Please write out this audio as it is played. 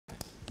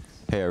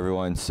Hey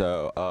everyone,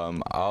 so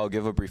I'll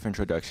give a brief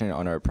introduction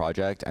on our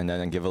project and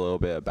then give a little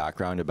bit of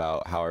background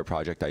about how our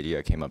project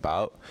idea came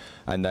about,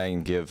 and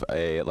then give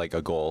a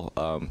goal,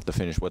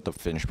 what the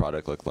finished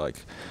product looked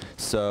like.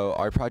 So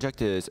our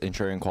project is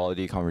ensuring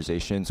quality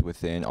conversations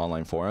within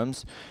online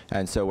forums,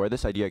 and so where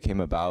this idea came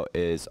about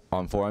is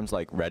on forums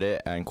like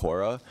Reddit and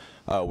Quora,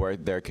 where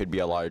there could be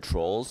a lot of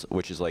trolls,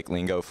 which is like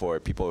lingo for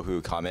people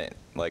who comment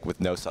with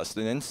no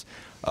sustenance.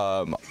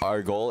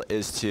 Our goal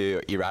is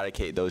to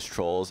eradicate those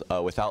trolls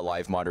without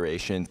live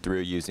moderation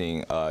through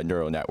using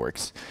neural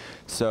networks.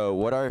 So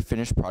what our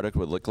finished product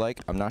would look like,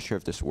 I'm not sure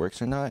if this works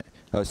or not.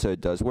 So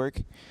it does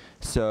work.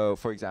 So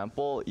for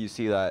example, you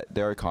see that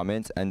there are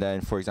comments, and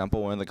then for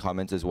example, one of the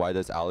comments is, why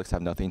does Alex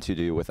have nothing to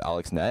do with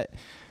AlexNet?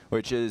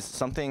 Which is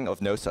something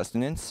of no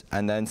sustenance.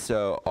 And then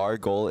so our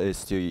goal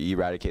is to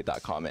eradicate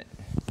that comment.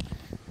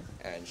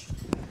 And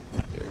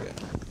there we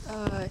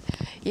go.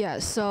 Yeah,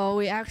 so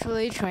we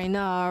actually trained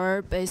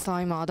our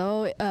baseline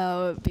model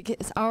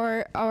because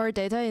our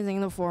data is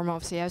in the form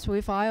of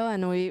CSV file,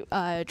 and we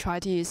try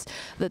to use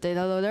the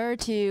data loader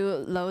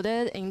to load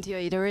it into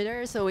an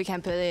iterator so we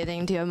can put it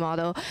into a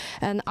model.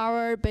 And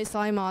our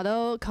baseline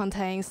model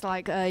contains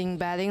like an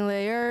embedding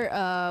layer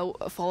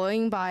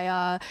following by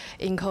a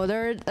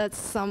encoder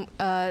that's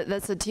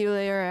a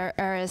two-layer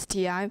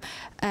RSTI,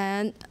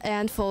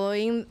 and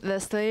following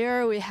this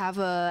layer we have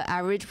a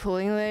average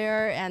pooling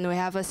layer, and we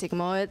have a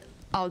sigmoid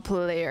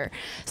output layer.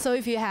 So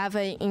if you have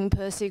an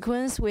input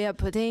sequence, we are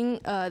putting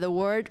the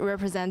word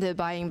represented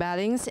by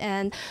embeddings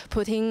and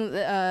putting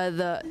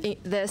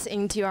this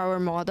into our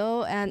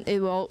model, and it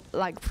will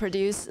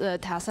produce the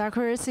task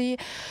accuracy.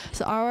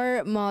 So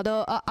our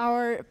model,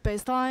 our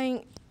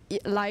baseline,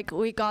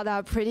 we got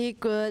a pretty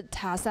good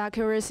task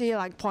accuracy,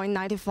 like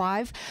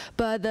 0.95,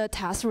 but the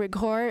task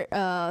record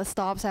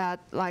stops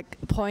at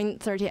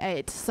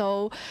 0.38.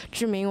 So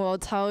Zhiming will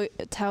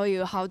tell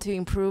you how to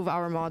improve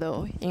our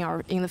model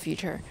in the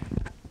future.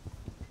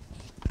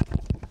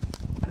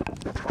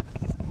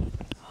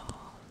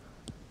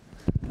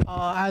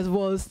 As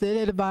was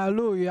stated by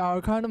Lu,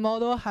 our current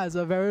model has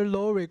a very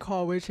low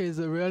recall, which is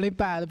really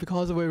bad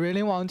because we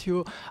really want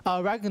to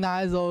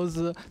recognize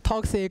those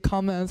toxic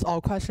comments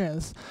or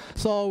questions.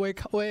 So we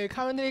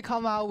currently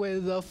come up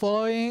with the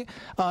following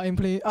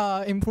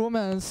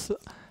improvements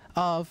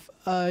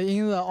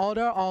in the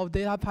order of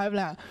data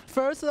pipeline.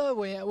 First,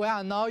 we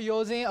are now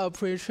using a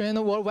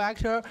pre-trained word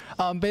vector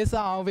based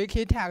on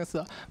wiki text,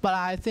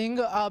 but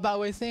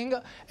we think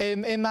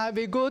it might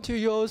be good to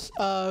use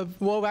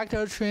word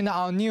vector trained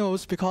on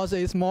news because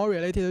it's more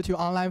related to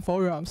online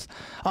forums.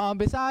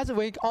 Besides,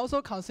 we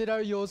also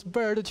consider use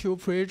BERT to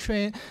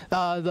pre-train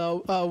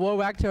the word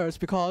vectors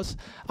because,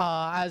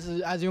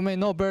 as you may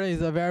know, BERT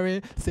is a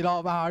very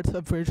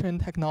state-of-the-art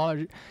pre-trained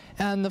technology.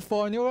 And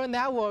for neural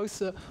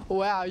networks,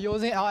 we are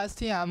using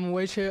LSTM,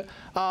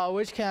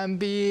 which can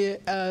be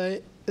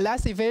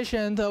less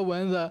efficient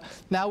when the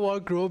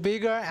network grows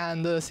bigger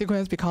and the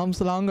sequence becomes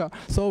longer.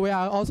 So we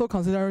are also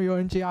considering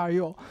using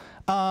GRU.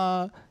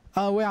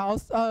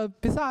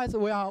 Besides,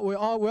 we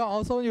will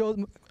also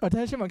use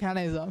attention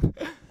mechanism.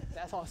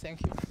 That's all.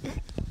 Thank you.